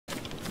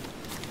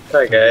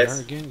Hi guys. Here we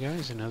are again,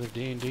 guys. Another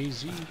day in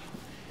DayZ.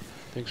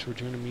 Thanks for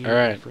joining me. All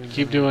right,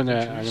 keep doing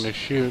that. I'm gonna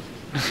shoot.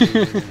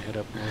 Head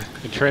up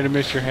north. And try to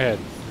miss your head.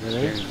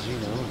 Ready?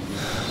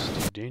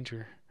 Stay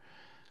danger.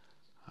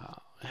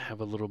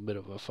 Have a little bit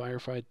of a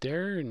firefight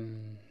there,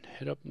 and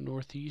head up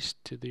northeast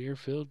to the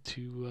airfield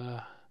to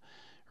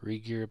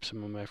re-gear up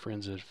some of my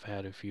friends that have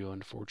had a few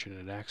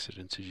unfortunate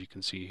accidents, as you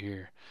can see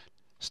here.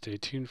 Stay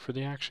tuned for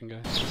the action,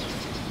 guys.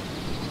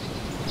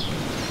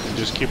 And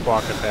just keep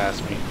walking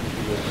past me.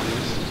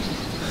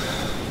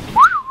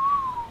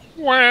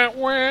 Wah,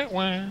 wah,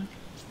 wah.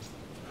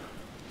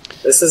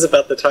 This is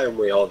about the time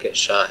we all get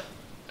shot.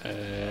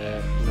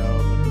 No.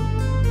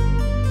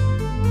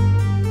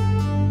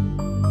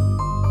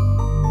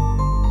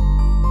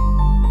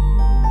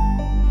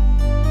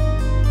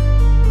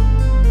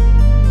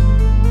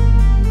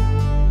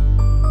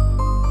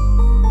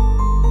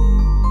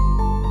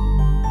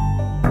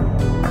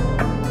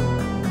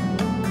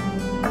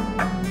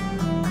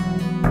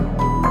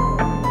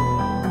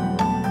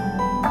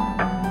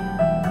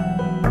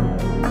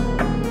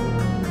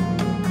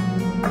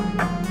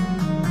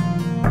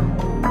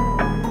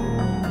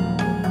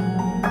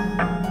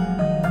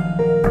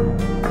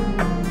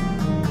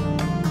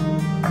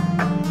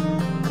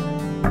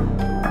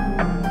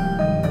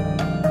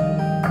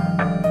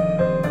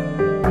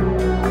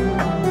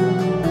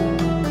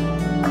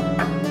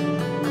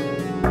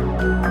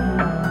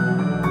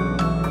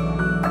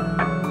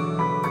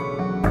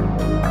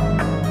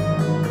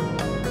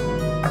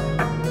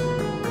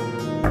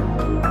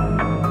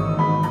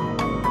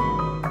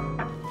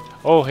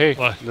 Oh, hey,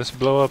 What? let's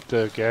blow up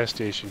the gas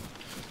station.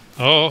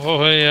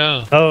 Oh,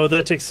 yeah. Oh,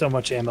 that takes so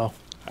much ammo.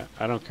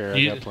 I don't care.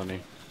 You- I got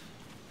plenty.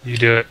 You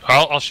do it.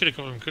 I'll shoot a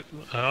couple.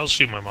 I'll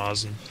shoot my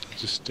Moz and.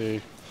 Just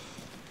stay.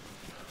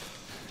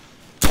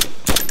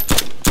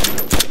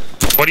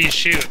 What do you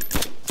shoot?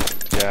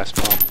 Gas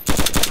pump.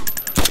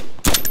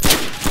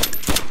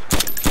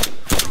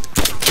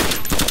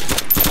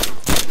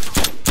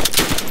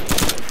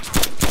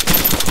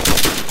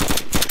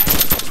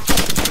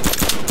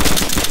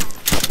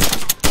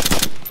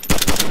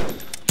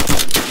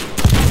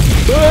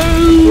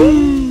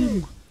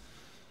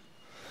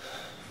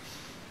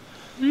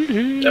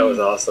 That was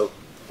awesome.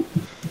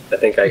 I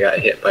think I got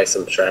hit by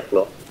some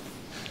shrapnel.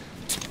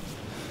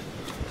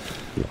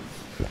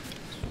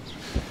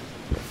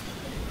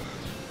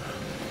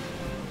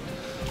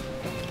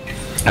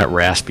 That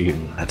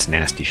Rasputin, that's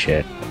nasty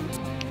shit.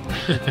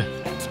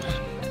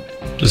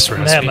 Just I'm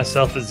gonna have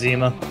myself a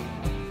Zima.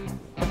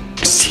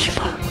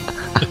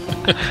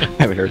 I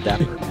haven't heard that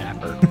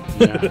forever.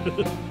 Yeah.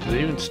 Do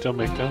they even still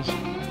make those? I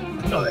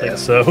don't Oh, think yeah.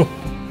 so.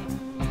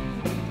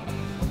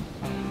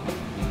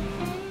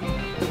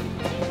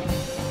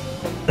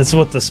 That's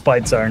what the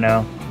spites are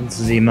now. It's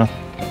Zima.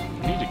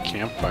 We need a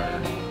campfire.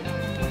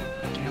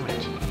 Damn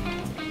it.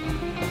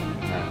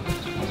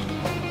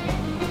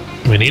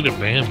 Alright. We need a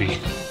Bambi.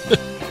 Yeah.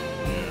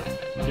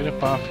 Get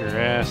up off your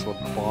ass,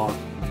 LeBlanc.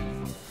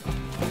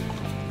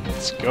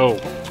 Let's go,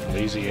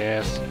 lazy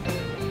ass.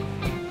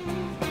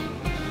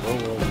 Whoa,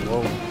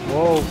 whoa,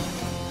 whoa, whoa.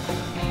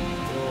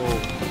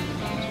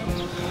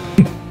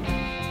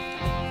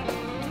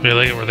 We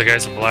like it where the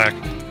guys in black.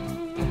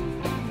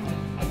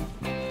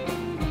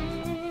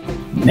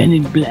 Men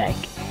in Black.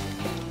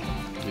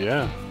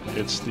 Yeah,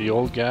 it's the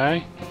old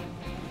guy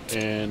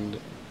and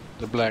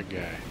the black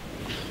guy.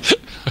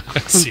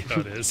 See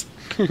how it is.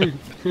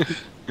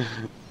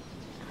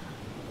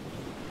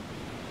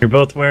 You're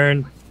both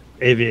wearing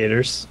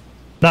aviators.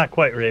 Not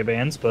quite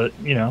Ray-Bans, but,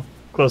 you know,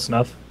 close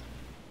enough.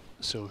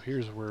 So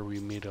here's where we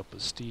meet up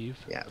with Steve.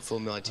 Yeah, full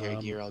military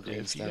gear, all green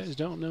If you stuff. guys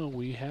don't know,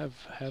 we have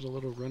had a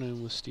little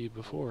run-in with Steve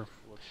before.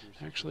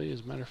 Actually, as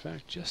a matter of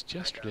fact, just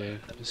yesterday,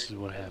 this is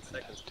what happened.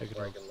 Take it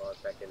over.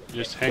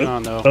 Just hang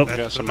on though. Oh. We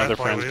got some other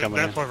friends coming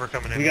in. That's why we're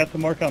coming in. We got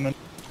some more coming.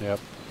 Yep.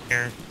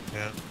 here.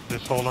 Yeah,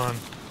 just hold on.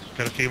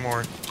 Got a few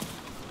more.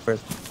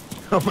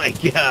 Oh my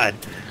god!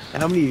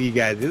 How many of you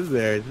guys is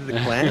there? Is this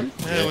a clan?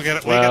 Yeah, we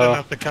got Well,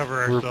 enough to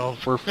cover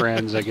ourselves. We're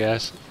friends, I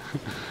guess. You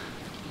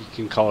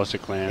can call us a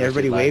clan. if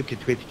Everybody you'd wave like.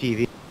 to Twitch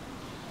TV.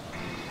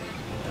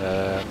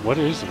 What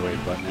is the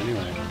wave button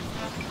anyway?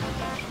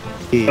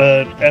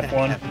 F1.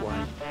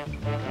 F1.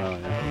 Oh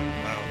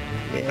yeah. Wow.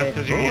 Yeah. That's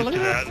because you're Oh, used look to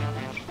at that.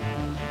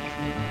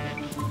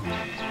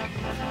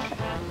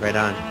 Right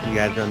on. You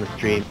guys are on the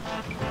stream.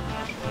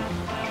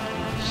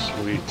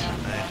 Sweet.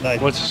 Nice.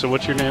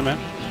 What's your name, man?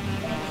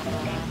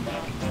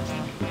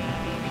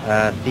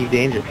 Steve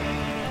Danger.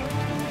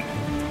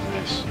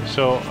 Nice.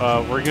 So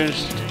we're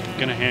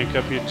gonna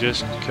handcuff you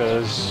just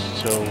because,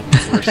 so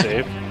we're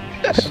safe.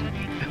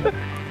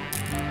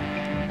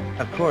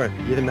 Of course,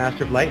 you're the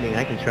master of lightning.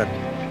 I can trust you.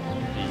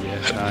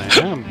 Yes,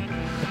 I am.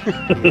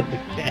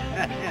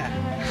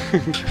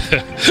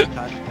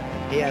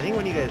 Yeah, I think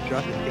when you guys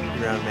drop the 60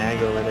 round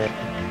mag over there.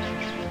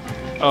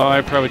 Oh,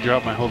 I probably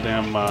dropped my whole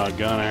damn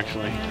gun,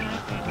 actually.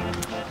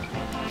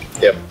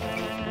 Yep.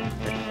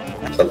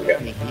 Something good.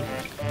 Sneaky.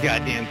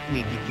 Goddamn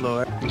sneaky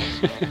floor.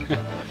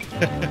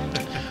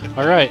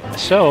 All right,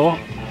 so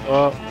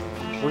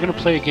we're gonna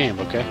play a game,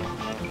 okay?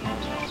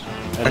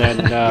 And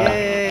then,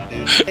 Yay,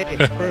 dude. Hey,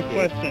 first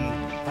question.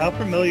 How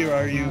familiar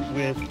are you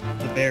with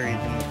the berries?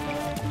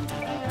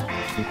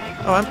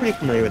 Oh, I'm pretty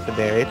familiar with the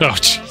berries. Oh,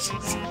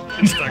 Jesus.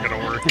 It's not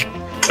gonna work.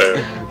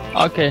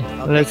 Okay,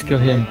 let's go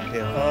him.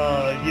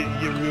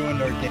 You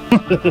ruined our game.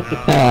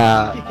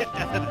 Ah,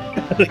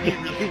 Like he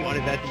really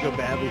wanted that to go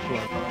badly for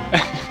him.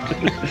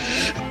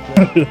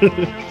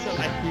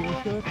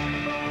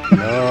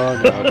 no,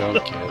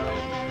 don't kill him.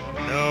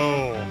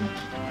 No.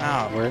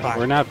 Oh, fuck.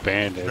 We're not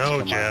bandits. No,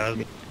 Come Jazz.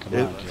 on. Come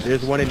There's, on, Jazz.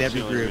 there's one in That's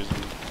every the only group.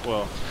 reason-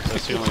 Well,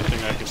 that's the only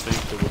thing I can think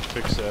that would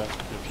fix that.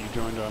 If you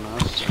joined on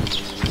us and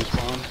you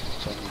respawn,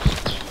 something's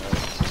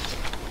right.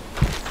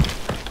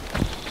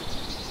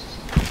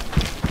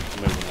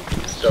 Moving up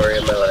here. Story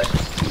of my life.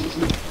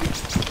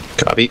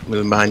 Copy.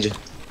 Moving behind you.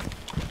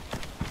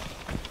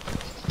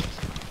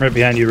 Right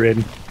behind you,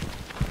 Raiden.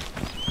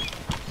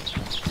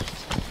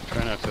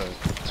 Try not to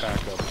pack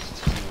up,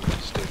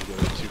 stay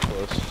together too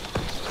close.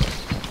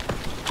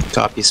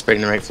 Copy.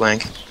 Spreading the right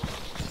flank.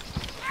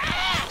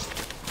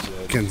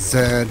 Fucking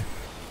Zed.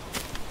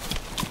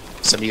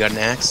 Somebody got an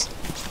axe?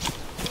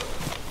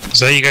 Is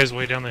that you guys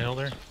way down the hill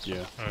there?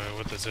 Yeah.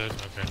 With the Z?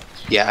 Okay.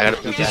 Yeah, I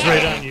got it. He's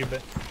right on you,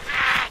 but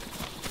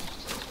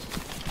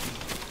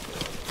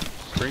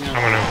Bring out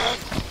I'm gonna.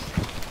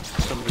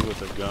 somebody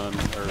with a gun,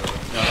 or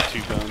not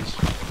 2 guns,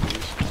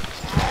 please.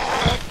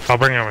 I'll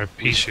bring out my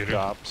pea shooter.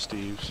 Stop,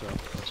 Steve, so.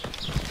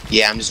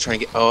 Yeah, I'm just trying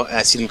to get. Oh,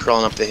 I see them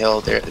crawling up the hill.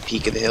 They're at the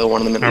peak of the hill.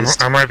 One of them at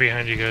least. I'm right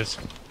behind you guys.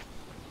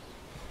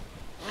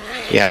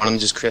 Yeah, one of them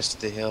just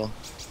crested the hill.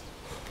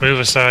 Move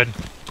aside.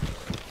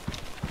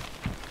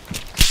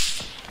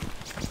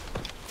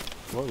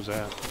 What was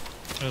that?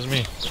 That was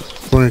me.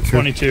 22.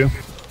 22.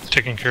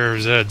 Taking care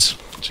of Zeds,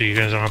 so you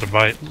guys don't have to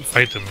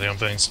fight them damn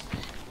things.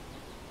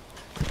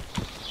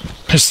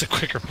 It's the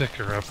quicker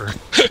picker upper.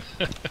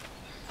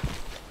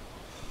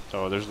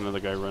 Oh, there's another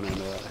guy running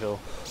into that hill.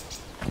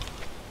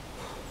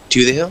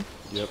 To the hill?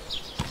 Yep.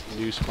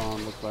 New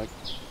spawn looked like.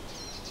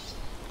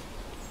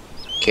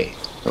 Okay,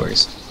 no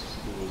worries. It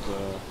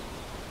was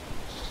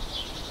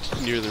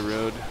near the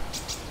road.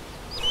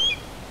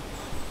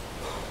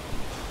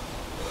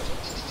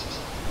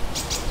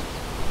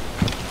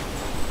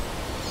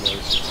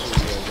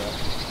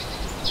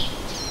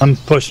 I'm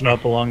pushing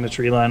up along the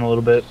tree line a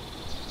little bit.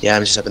 Yeah,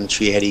 I'm just up in the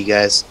tree ahead of you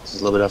guys.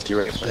 Just a little bit off to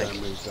your right Yeah, I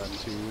flank. moved on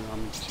to,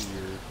 I'm to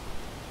your,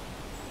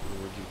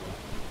 where'd you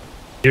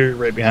go? You're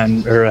right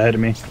behind, or ahead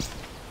of me.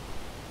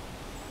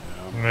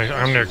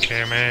 Yeah, I'm near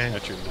KMA.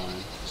 At your 9,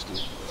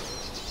 Steve.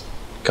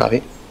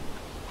 Copy.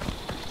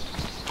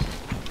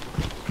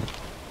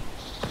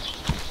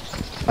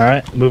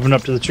 Alright, moving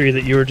up to the tree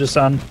that you were just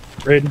on,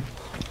 Raiden.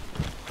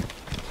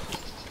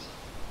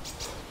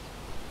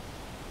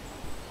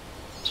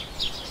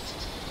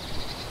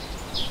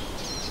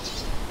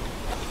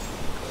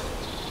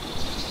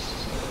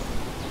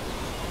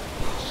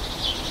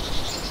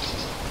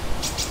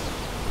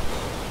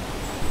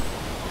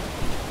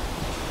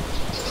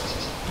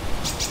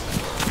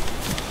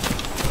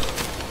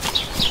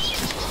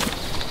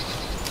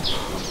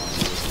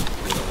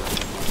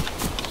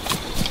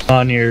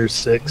 On your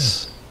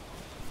 6.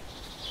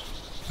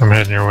 I'm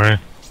heading your way.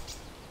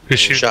 Who's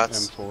shooting?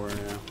 Shots. M4,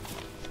 yeah.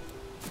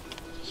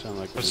 Sound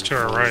like What's there's to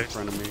our one right? in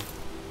front of me.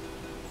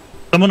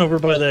 Someone over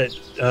by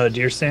that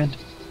deer stand?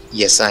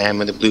 Yes, I am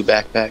with a blue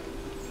backpack.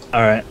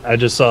 Alright, I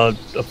just saw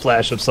a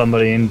flash of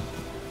somebody and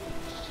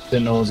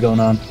didn't know what was going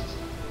on.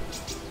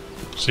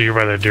 So you're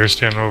by the deer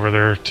stand over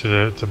there to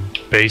the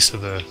base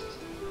of the...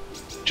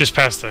 Just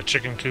past the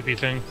chicken coopy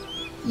thing?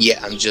 Yeah,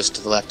 I'm just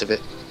to the left of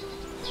it.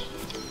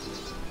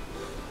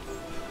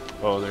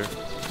 Oh, there.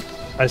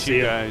 I see Two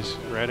you. guys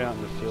right out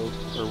in the field,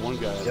 or one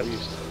guy at Yep.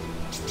 least.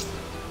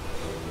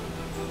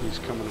 He's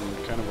coming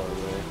kind of our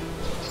way.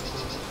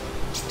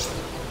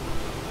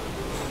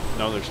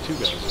 No, there's 2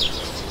 guys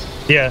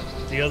there. Yeah,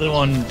 the other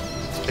one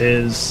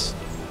is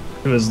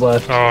to his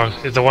left. Oh,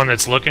 the one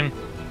that's looking?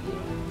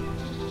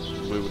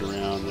 Moving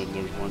around, and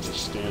there's one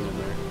just standing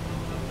there.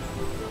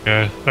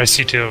 Yeah, I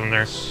see 2 of them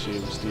there. See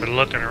him, Steve, They're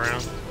looking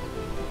around.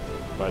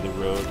 by the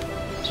road.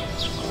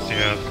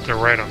 Yeah, they're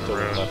right on To the the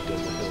road. left of the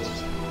hill.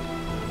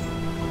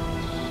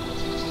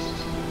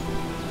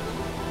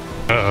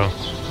 Uh-oh.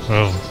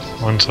 Oh,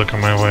 one's looking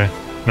my way.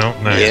 Nope,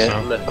 no, he's Yeah.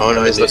 not. Oh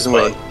no, he's looking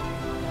away.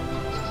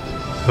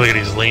 Look at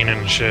he's leaning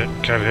and shit.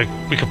 God,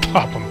 we could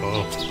pop them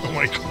both. Oh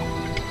my god.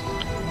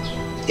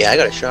 Yeah, I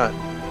got a shot.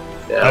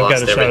 Yeah, I I've lost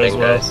got a shot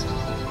everything, as well.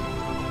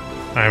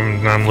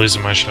 guys. I'm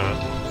losing my shot.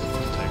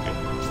 Take it.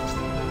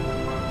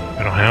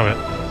 I don't have it.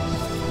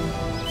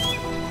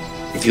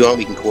 If you want,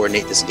 we can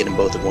coordinate this and get them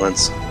both at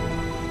once. Yeah,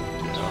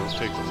 I'll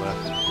take the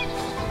left.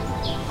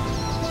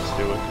 Let's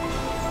do it.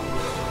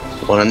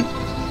 1,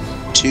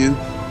 2,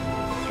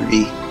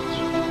 3.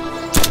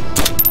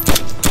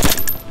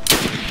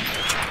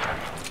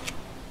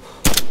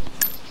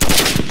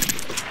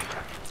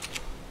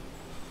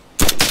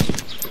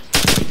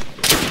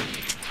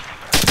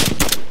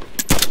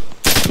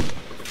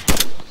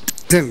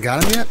 Didn't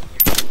got him yet?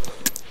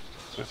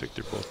 I think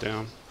they're both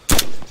down.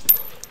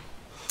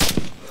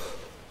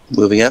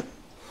 Moving up.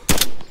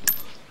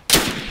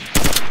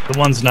 The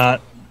one's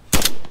not.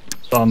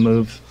 Saw him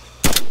move.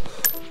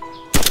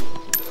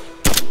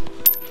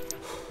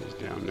 He's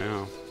down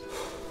now.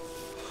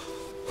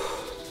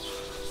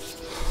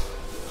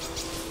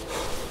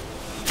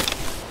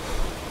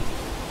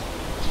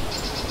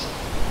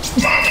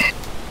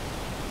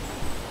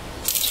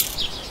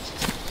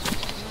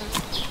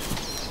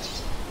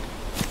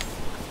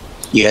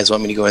 You guys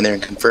want me to go in there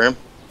and confirm?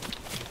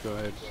 Go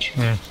ahead.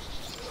 Hmm.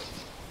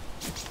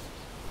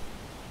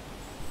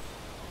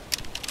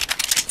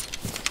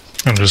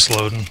 I'm just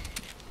loading.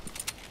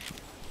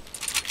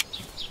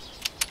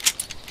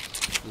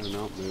 They're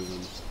not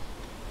moving.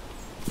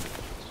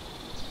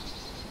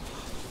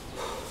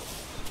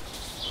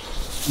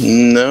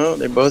 No,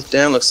 they're both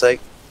down, looks like.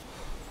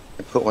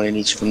 I put one in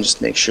each of them just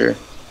to make sure. Yeah,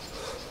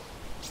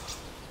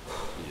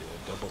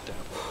 double tap.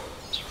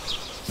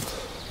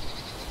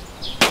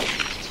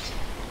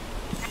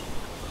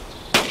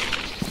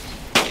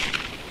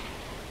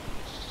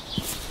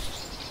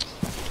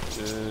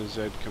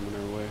 Zed coming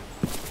our way.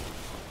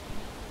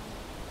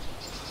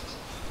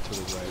 To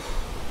the right.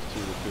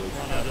 Through the field.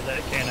 Run out of that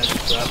can I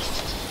just dropped.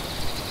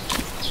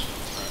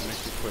 Alright,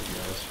 make it quick,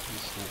 guys.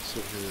 Let's not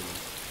sit here and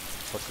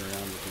fuck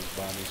around with these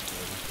bodies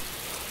forever.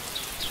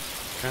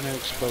 Kinda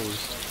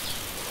exposed.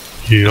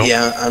 Yep.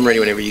 Yeah, I'm ready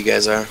whenever you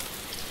guys are.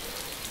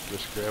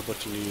 Just grab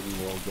what you need and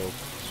we'll go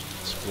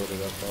split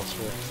it up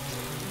elsewhere.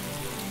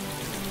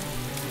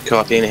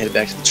 Copy and head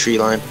back to the tree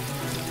line.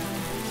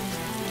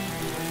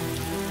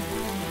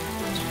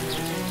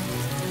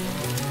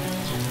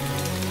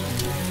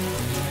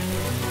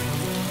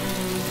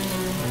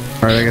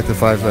 Alright, I got the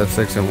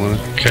 5.56 I wanted.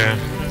 Okay.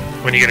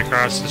 When you get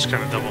across, just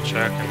kind of double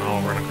check and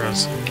I'll run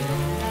across.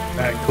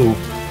 Alright, cool.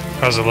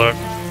 How's it look?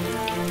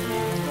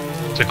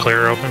 Is it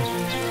clear open?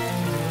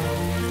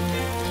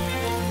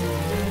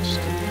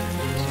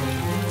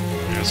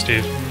 Yeah,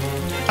 Steve.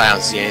 I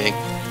don't see anything.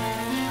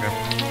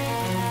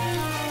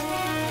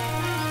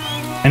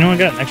 Anyone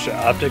got an extra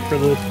optic for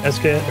the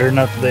SKS? Or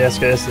not the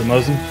SKS, the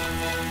Mosin?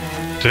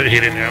 He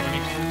didn't have any?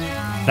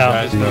 No.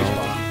 Guys, No.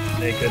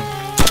 They could.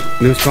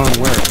 New spawn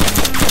where?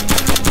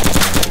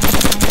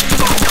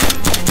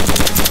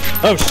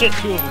 Oh shit,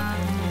 two of them.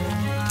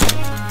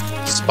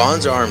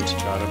 Spawns are armed.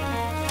 Got him.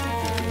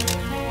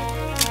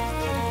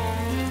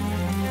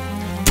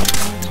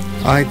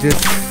 I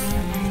just...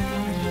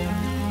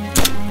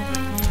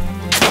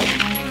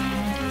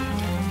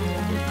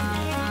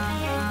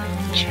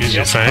 Jeez,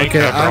 you think Okay,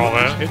 after all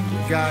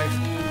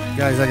that?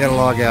 Guys, I gotta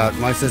log out.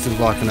 My system's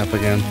locking up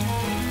again.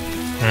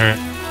 Alright.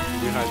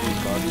 We hide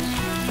these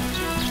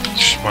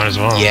bodies. Might as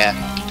well. Yeah,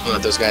 don't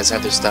let those guys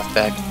have their stuff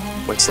back.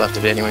 What's left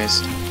of it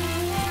anyways.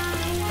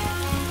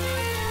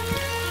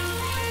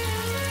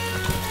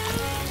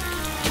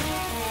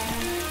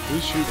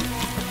 Who's shooting?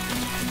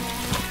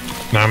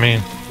 Not me.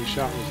 Whose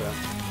shot was that?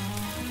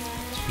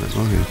 That's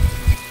okay.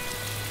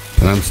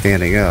 And I'm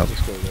standing up.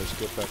 Let's go, guys.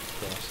 Get back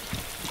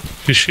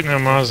across. Who's shooting at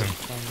Mazin?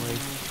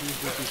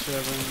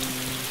 257,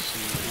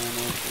 some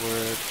ammo for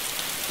it.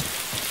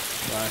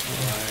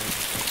 Flashlight,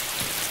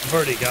 I've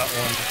already got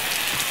one.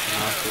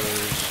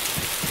 binoculars.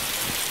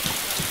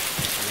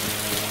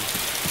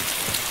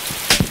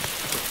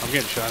 I'm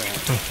getting shot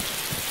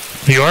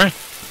at. You are?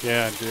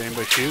 Yeah, did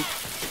anybody shoot?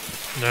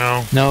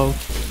 No. No.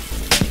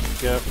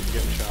 Yep, I'm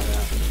getting shot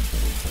at.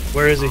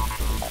 Where is he?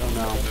 Don't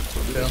know. I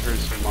just heard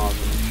some mobs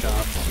in the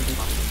shop.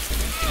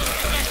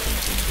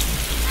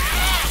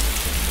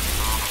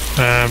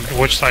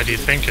 Which side do you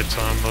think it's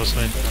on,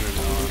 mostly? I don't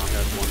know, I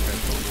had one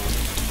headphone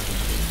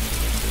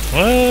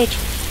What?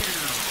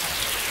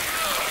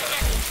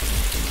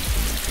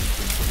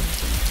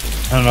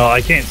 I don't know,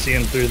 I can't see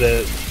him through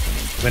the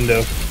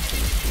window.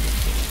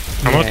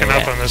 I'm Yeah, looking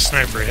up yeah. on this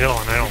sniper hill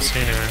and I don't see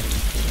anything.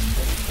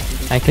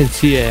 I can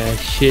see a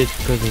shit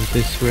because of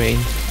this rain.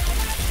 on.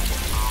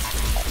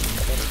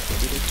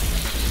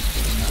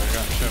 I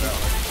got shut out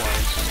like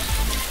twice.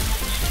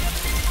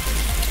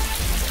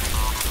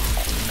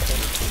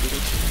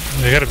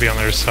 They gotta be on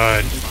their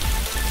side.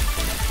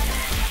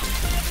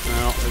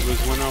 No, it was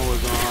when I was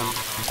on.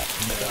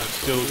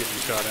 Still getting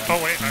shot at. Oh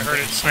wait, I heard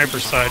it. Sniper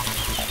side.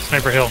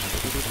 Sniper hill.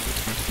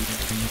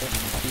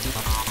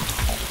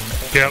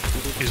 Yep,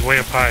 he's way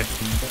up high.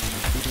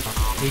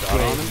 Which Shot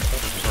way? on him?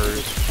 Or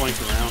just flank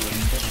around him?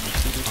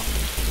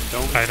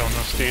 I don't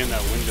know. Stay in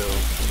that window.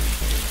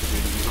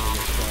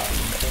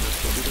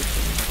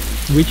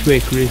 Which way,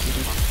 Chris?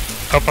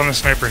 Up on the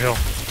sniper hill.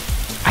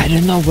 I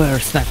don't know where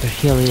Sniper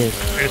Hill is.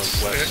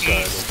 It's west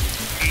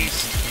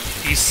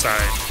east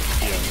side.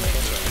 Yeah, west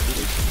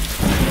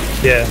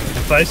side. Yeah,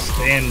 if I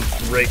stand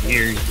right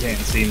here, you can't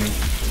see me.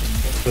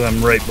 Because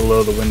I'm right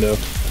below the window.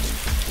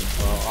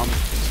 Well, I'm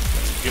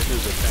getting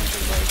his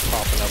attention by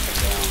popping up and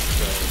down,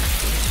 so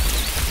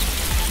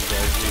you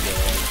guys need to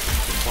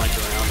flank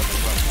around him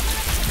and something.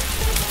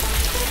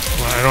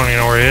 Well, I don't even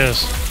know where he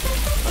is.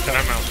 And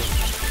I'm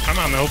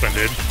out in the open,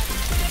 dude.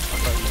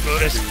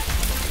 Notice.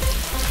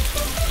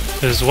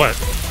 Is what?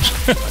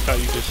 I thought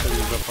you just said he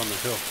was up on the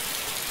hill.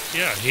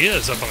 Yeah, he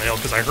is up on the hill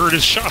because I heard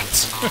his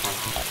shots. I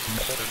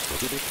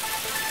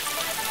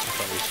thought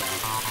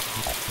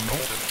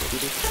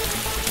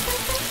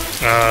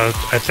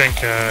I think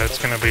it's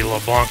going to be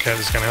LeBlanc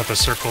is going to have to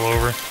circle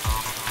over.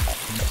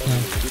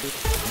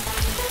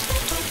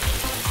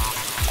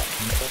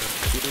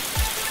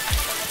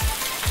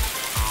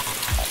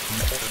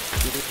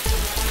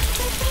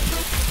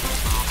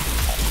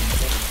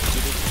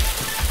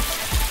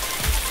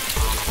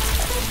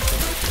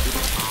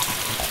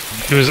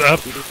 He was up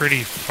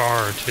pretty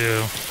far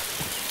too,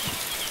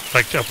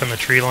 like up in the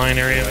tree line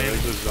area. Yeah,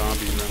 there's a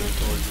zombie running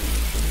towards you.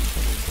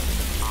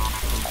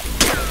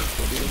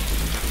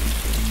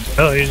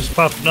 Oh, he just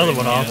popped another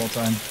one off all the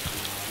time.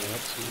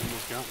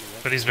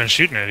 But he's been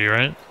shooting at you,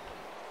 right?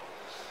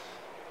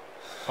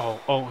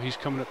 Oh, he's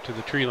coming up to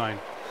the tree line,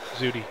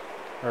 Zooty,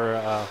 or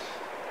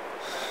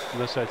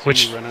unless that's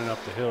Which you running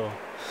up the hill.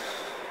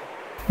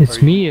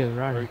 It's me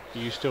running. Are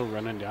you still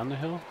running down the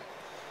hill?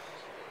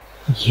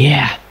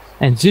 Yeah,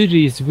 and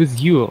Judy is with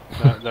you.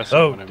 That's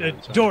Oh, not what I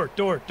meant, sorry.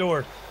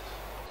 door.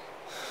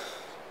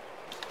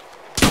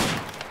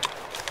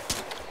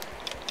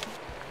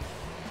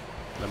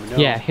 Let me know.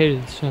 Yeah,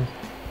 here's the shot.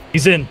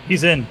 He's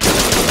in.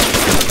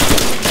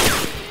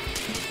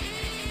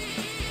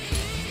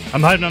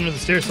 I'm hiding under the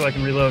stairs so I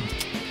can reload.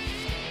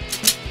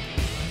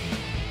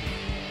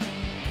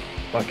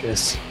 Fuck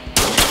this.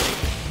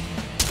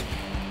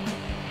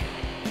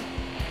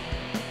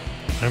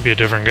 Might be a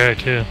different guy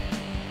too.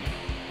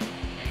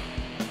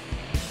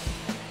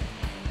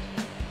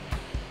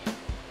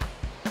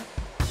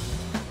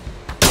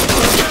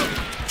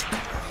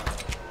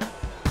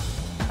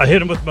 I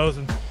hit him with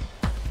Mosin.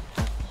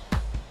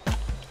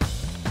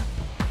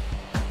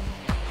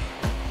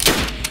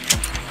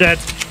 Dead.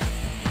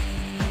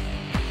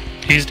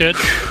 He's dead?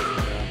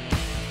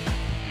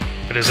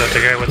 But is that the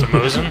guy with the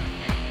Mosin?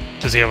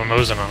 Does he have a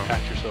Mosin on him?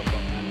 Patch yourself up,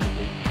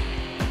 man.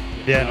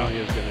 Yeah, No, no. he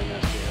was gonna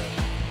mess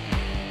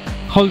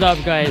you Hold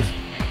up, guys.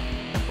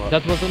 What?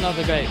 That was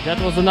another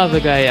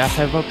guy. I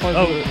have a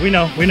positive. Oh, we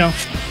know.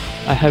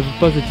 I have a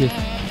positive.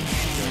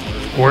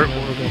 Where, up.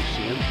 You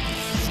see him?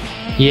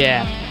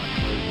 Yeah.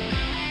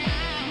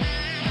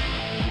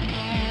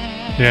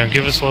 yeah,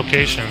 give us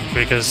location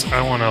because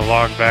I want to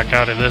log back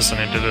out of this and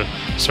into the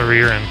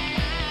Sariran.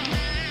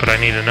 But I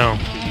need to know.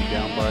 Is he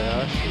down by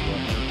us or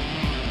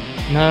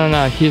what?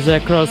 No. He's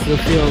across the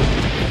field.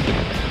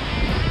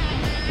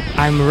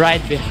 I'm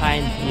right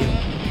behind him,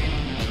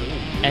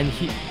 and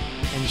he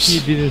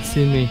didn't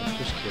see me.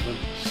 Just kill him.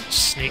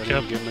 Sneak Don't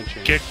up, even give him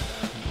a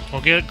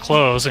chance. get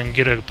close and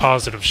get a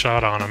positive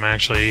shot on him.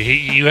 Actually,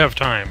 you have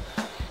time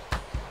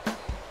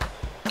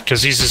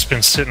because he's just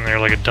been sitting there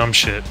like a dumb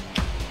shit.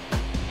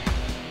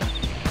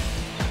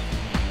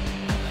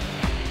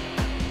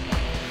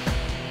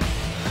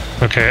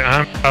 Okay,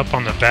 I'm up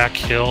on the back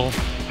hill.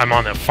 I'm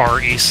on the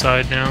far east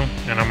side now,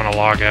 and I'm gonna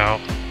log out.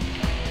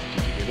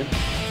 Did you get him?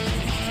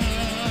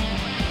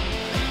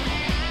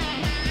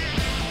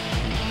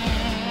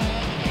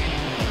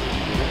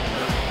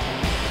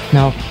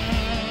 No.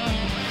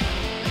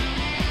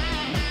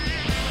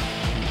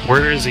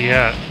 Where is he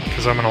at?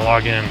 Because I'm gonna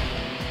log in.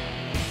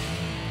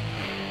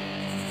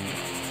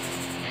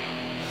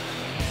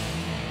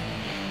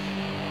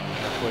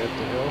 Halfway up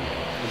the hill?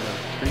 In the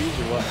trees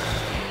or what?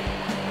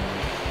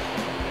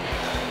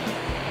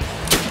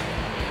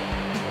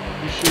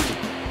 Who's shooting?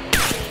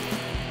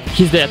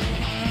 He's dead.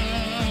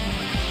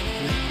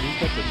 Who's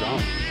got the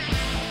zombie?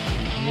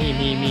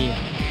 Me.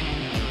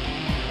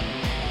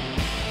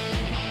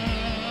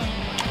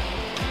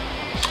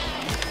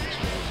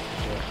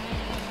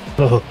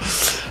 Oh.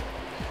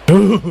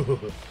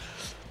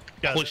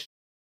 Got it.